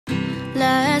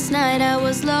Last night I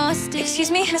was lost. Excuse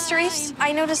me, Mr. Reeves?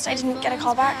 I noticed I didn't get a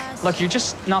call back. Look, you're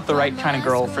just not the right kind of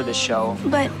girl for this show.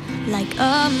 But Like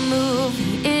a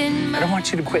movie in I don't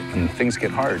want you to quit when things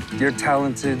get hard. You're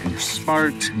talented, you're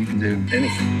smart, you can do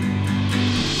anything.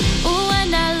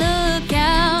 when I look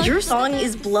out. Your song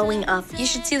is blowing up. you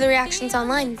should see the reactions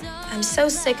online. I'm so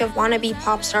sick of wannabe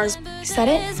pop stars. Is that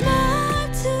it?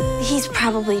 He's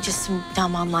probably just some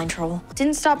dumb online troll.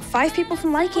 Didn't stop 5 people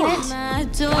from liking it. My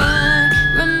door.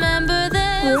 Remember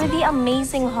that. You're the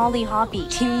amazing Holly Hobbie.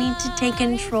 You need to take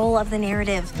control of the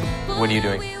narrative. What are you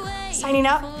doing? Signing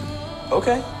up.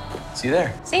 Okay. See you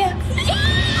there. See ya.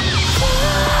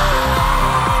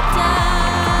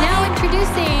 Now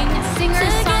introducing